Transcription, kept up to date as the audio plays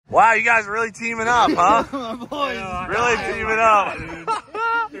Wow, you guys are really teaming up, huh? Really teaming up.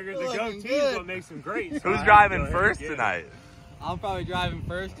 Figured the go team's what makes them great. So Who's driving first tonight? I'm probably driving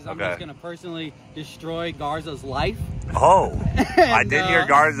first because I'm just going to personally destroy Garza's life. Oh, I did hear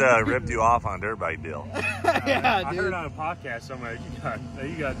Garza ripped you off on a dirt bike deal. Yeah, I heard on a podcast somewhere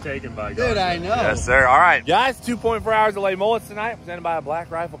you got taken by Garza. Dude, I know. Yes, sir. All right, guys, 2.4 hours of LeMullets tonight, presented by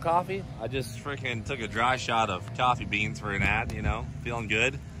Black Rifle Coffee. I just freaking took a dry shot of coffee beans for an ad, you know, feeling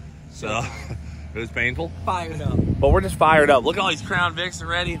good. So it was painful. Fired up. But we're just fired up. Look at all these Crown Vics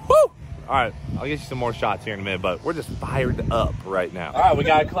already. Woo! All right, I'll get you some more shots here in a minute, but we're just fired up right now. All right, we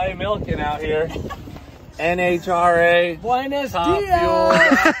got Clay Milken out here. NHRA. Buenos top dias. fuel.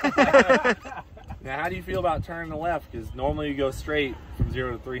 Now, how do you feel about turning left? Because normally you go straight from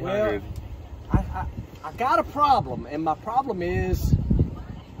 0 to 300. Well, I got a problem, and my problem is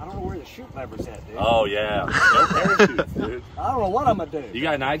I don't know where the chute lever's at, dude. Oh, yeah. No parachutes, dude. I don't know what I'm going to do. You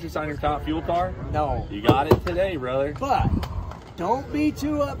got nitrous on your top fuel car? No. You got it today, brother. But don't be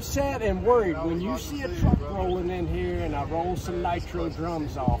too upset and worried. When you see a truck rolling in here and I roll some nitro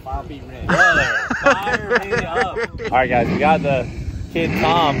drums off, I'll be ready. Brother, fire me up. All right, guys, we got the kid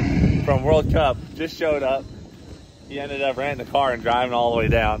Tom from World Cup. Just showed up. He ended up renting the car and driving all the way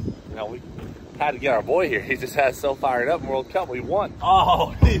down. You know, we had to get our boy here. He just has so fired up in World Cup. We won.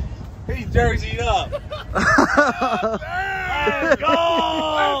 Oh, he's jerseyed up. Let's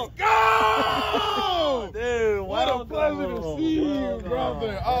go! Let's go! Dude, what a pleasure to see you,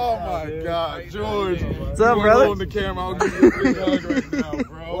 brother. Oh my God, George. What's up, brother? On the camera, I'll give you a big hug right now,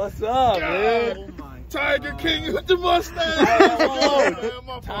 bro. What's up, God. dude? Tiger King with the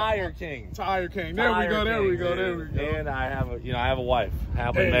mustache. Tire King. Tire King. There we go. There we go. There we go. And I have a wife.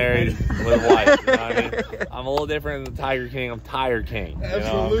 Happily married with a wife. You know what I mean? I'm a little different than the Tiger King. I'm Tire King.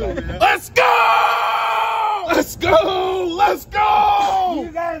 Absolutely. You know? Let's go! Let's go! Let's go!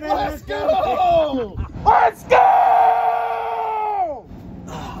 You got it. Let's go! Let's go!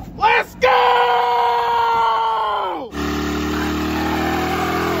 Let's go!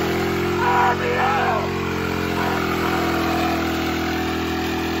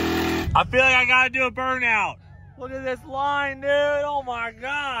 I feel like I gotta do a burnout. Look at this line, dude. Oh my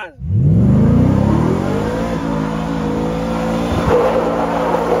God.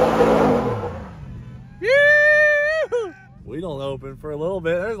 We don't open for a little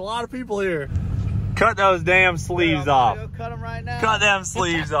bit. There's a lot of people here. Cut those damn sleeves off. Cut them right now. Cut them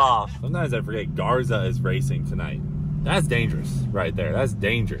sleeves off. Sometimes I forget Garza is racing tonight. That's dangerous right there. That's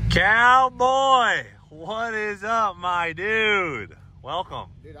dangerous. Cowboy, what is up, my dude? Welcome.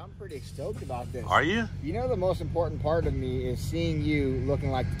 Dude, I'm pretty stoked about this. Are you? You know, the most important part of me is seeing you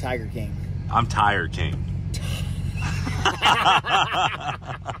looking like the Tiger King. I'm Tire King.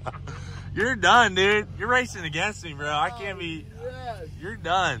 You're done, dude. You're racing against me, bro. I can't be. Yes. You're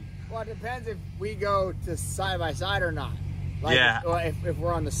done. Well, it depends if we go to side by side or not. Like yeah. If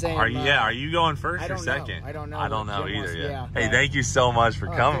we're on the same. Are you? Yeah. Are you going first or second? I don't know. I don't know either. Yeah. Hey, thank you so much for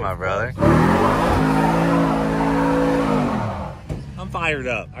coming, my brother. I'm fired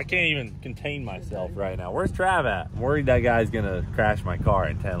up. I can't even contain myself right now. Where's Trav at? I'm worried that guy's gonna crash my car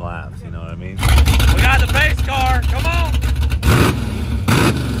in 10 laps. You know what I mean? We got the pace car. Come on.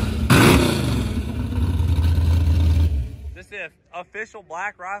 This is the official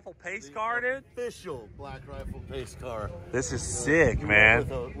Black Rifle pace car, dude? Official Black Rifle pace car. This is sick, man.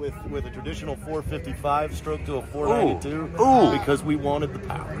 With a traditional 455 stroke to a 492. Ooh. Because we wanted the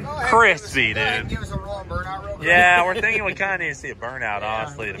power. Crispy, dude. Give us a rolling burnout real quick. Yeah, we're thinking we kind of need to see a burnout,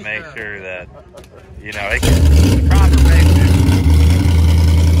 honestly, to make sure that, you know, it can the proper pace.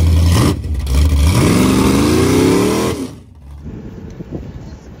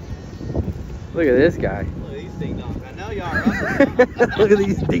 Look at this guy. Look at these ding dongs. I know y'all right. Look at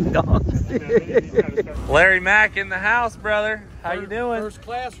these ding dongs. Larry Mack in the house, brother. How you doing? First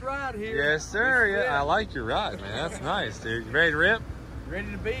class ride here. Yes, sir. Yeah, I like your ride, man. That's nice, dude. You ready to rip?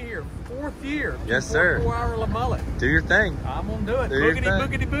 Ready to be here. 4th year. Yes, sir. 4-hour LeMullet. Do your thing. I'm gonna do it. Do your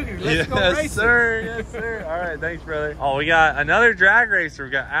Boogity, thing. boogity, boogity. Let's go racing. Yes, sir. Yes, sir. All right, thanks, brother. Oh, we got another drag racer. We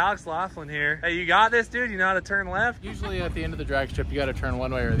got Alex Laughlin here. Hey, you got this, dude? You know how to turn left? Usually at the end of the drag strip, you got to turn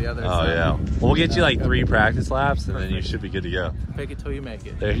one way or the other. Oh, so. yeah. Well, we'll get you like 3 practice laps, and then you should be good to go. Fake it till you make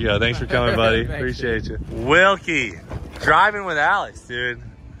it. There you go. Thanks for coming, buddy. Thanks, Appreciate you. Wilkie, driving with Alex, dude.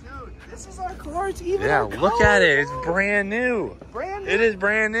 This is our car. It's even Yeah, our look color. at it. It's brand new. Brand new. It is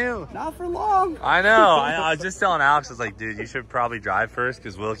brand new. Not for long. I know. I was just telling Alex, I was like, dude, you should probably drive first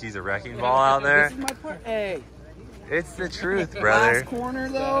because Wilkie's a wrecking ball out there. This is my part. Hey. It's the truth, brother. Last corner,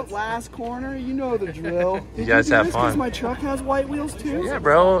 though. Last corner. You know the drill. You guys have fun. Because my truck has white wheels, too? Yeah,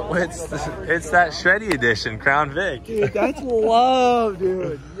 bro. It's that Shreddy edition, Crown Vic. Dude, that's love,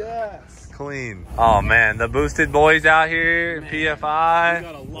 dude. Yes. Clean. Oh, man. The boosted boys out here,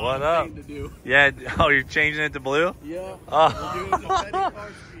 PFI. What up? Yeah. Oh, you're changing it to blue? Yeah. Oh.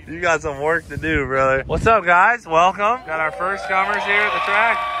 You got some work to do, brother. What's up, guys? Welcome. Got our first comers here at the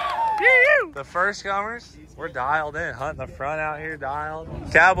track. The first comers. We're dialed in. Hunting the front out here, dialed.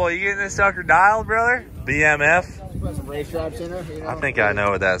 Cowboy, you getting this sucker dialed, brother? BMF. Put some race stripes in her. You know? I think I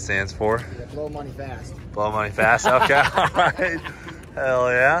know what that stands for. Yeah, blow money fast. Blow money fast. Okay. All right. Hell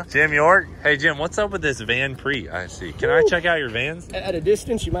yeah. Jim York. Hey, Jim, what's up with this Van Pre I see? Can I check out your vans? At a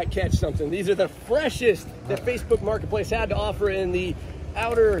distance, you might catch something. These are the freshest that Facebook Marketplace had to offer in the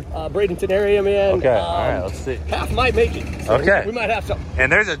outer Bradenton area, man. Okay, all right, let's see. Half might make it. So okay. We might have something.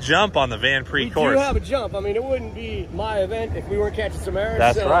 And there's a jump on the Van Pre course. We do have a jump. I mean, it wouldn't be my event if we weren't catching some air.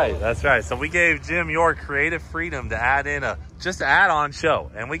 That's right, that's right. So we gave Jim York creative freedom to add in just an add-on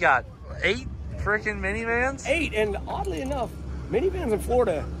show. And we got 8 freaking minivans? 8, and oddly enough, minivans in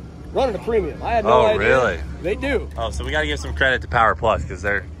Florida running a premium. I had no idea. Oh, really? They do. Oh, so we got to give some credit to Power Plus because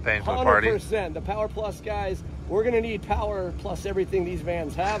they're paying for the party. 100%. The Power Plus guys, we're going to need power plus everything these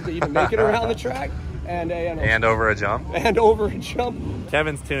vans have to even make it around the track. And over a jump. And over a jump.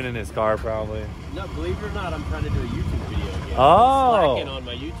 Kevin's tuning his car probably. No, believe it or not, I'm trying to do a YouTube video again. Oh. Slacking on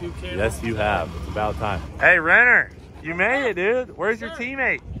my YouTube channel. Yes, you have. It's about time. Hey, Renner, you made it, dude. Where's your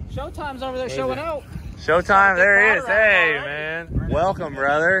teammate? Showtime's over there showing out. Showtime, there he is. Hey, man. Welcome,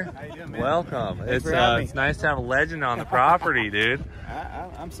 brother. How you doing, man? Welcome. It's nice to have a legend on the property, dude.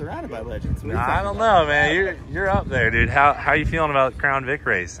 I'm surrounded by legends. I don't know, man. You're up there, dude. How you feeling about Crown Vic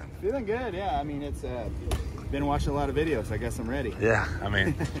racing? Feeling good, yeah. I mean, it's been watching a lot of videos. I guess I'm ready. Yeah, I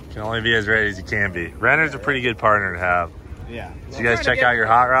mean, can only be as ready as you can be. Renner's a pretty good partner to have. Yeah. Did you guys check out your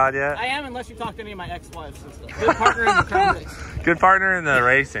hot rod yet? I am, unless you talk to any of my ex-wives and stuff. Good partner in the Crown Vic. Good partner in the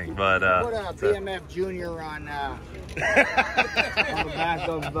racing, but put a BMF Junior on the back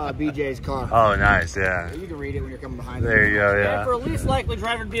of BJ's car. Oh, nice, yeah. You can read it when you're coming behind. There you go, yeah. And for a least likely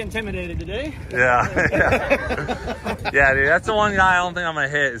driver to be intimidated today. Yeah, yeah, dude. That's the one guy I don't think I'm gonna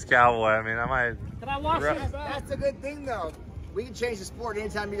hit is Cowboy. I mean, I might. Did I wash it? That's a good thing, though. We can change the sport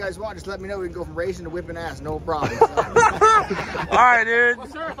anytime you guys want. Just let me know. We can go from racing to whipping ass. No problem. All right, dude. Well,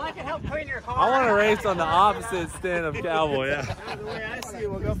 sir, if I can help clean your car. I want to race on the opposite stand of Cowboy. Yeah. The way I see it,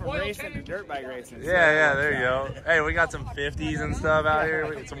 we'll go from racing to dirt bike racing. Yeah, there you go. Hey, we got some 50s and stuff out here.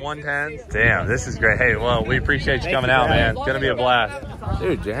 We got some 110s. Damn, this is great. Hey, well, we appreciate you coming out, man. It's gonna be a blast.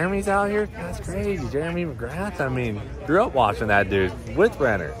 Dude, Jeremy's out here. That's crazy. Jeremy McGrath. I mean, grew up watching that dude with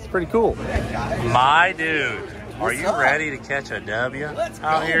Renner. It's pretty cool. My dude. Are you ready to catch a W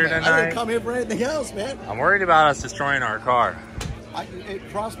out here tonight? I didn't come here for anything else, man. I'm worried about us destroying our car. It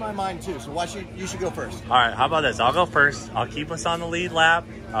crossed my mind too, so you should go first. All right, how about this? I'll go first. I'll keep us on the lead lap.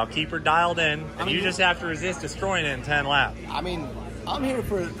 I'll keep her dialed in, and you just have to resist destroying it in 10 laps. I mean, I'm here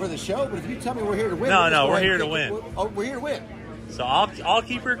for the show, but if you tell me we're here to win... No, we're here to win. We're here to win. So I'll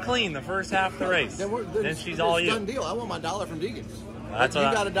keep her clean the first half of the race. Then she's all you. Done deal. I want my $1 from Deegan's. That's you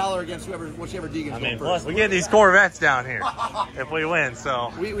got $1 against whichever Deegan's. I mean, plus we get these Corvettes down here if we win.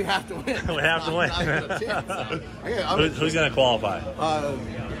 So we have to win. We have to win. Who's going to qualify?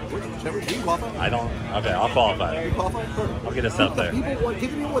 Whichever Deegan qualify. I don't. Okay, I'll qualify. You qualify? Perfect. I'll get us up there.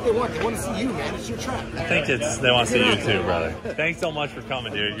 People want what they want. They want to see you, man. It's your track. I think they want to see you too, brother. Thanks so much for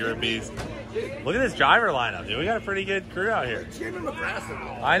coming, dude. You're a beast. Look at this driver lineup, dude. We got a pretty good crew out here. Jeremy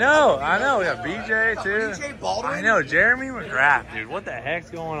McGrath. I know. We got BJ too. BJ Baldwin. I know. Jeremy McGrath, dude. What the heck's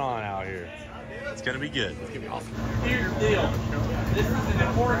going on out here? It's gonna be good. It's gonna be awesome. Here's the deal. This is an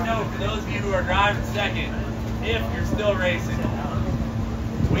important note for those of you who are driving second, if you're still racing.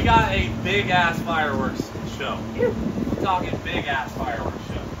 We got a big ass fireworks show. We're talking big ass fireworks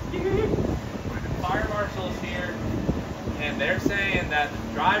show. The fire marshal is here, and they're saying that the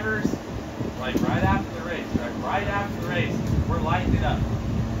drivers, like right after the race, we're lighting it up.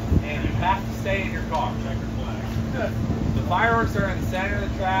 And you have to stay in your car. Check your flag. The fireworks are in the center of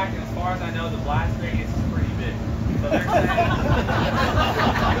the track, and as far as I know, the blast radius is pretty big. So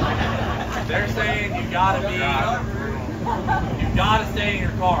they're saying you gotta stay in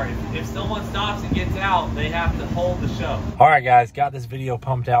your car. If someone stops and gets out, they have to hold the show. All right, guys, got this video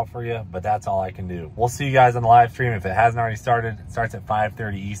pumped out for you, but that's all I can do. We'll see you guys on the live stream. If it hasn't already started, it starts at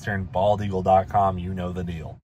 5:30 Eastern, baldeagle.com. You know the deal.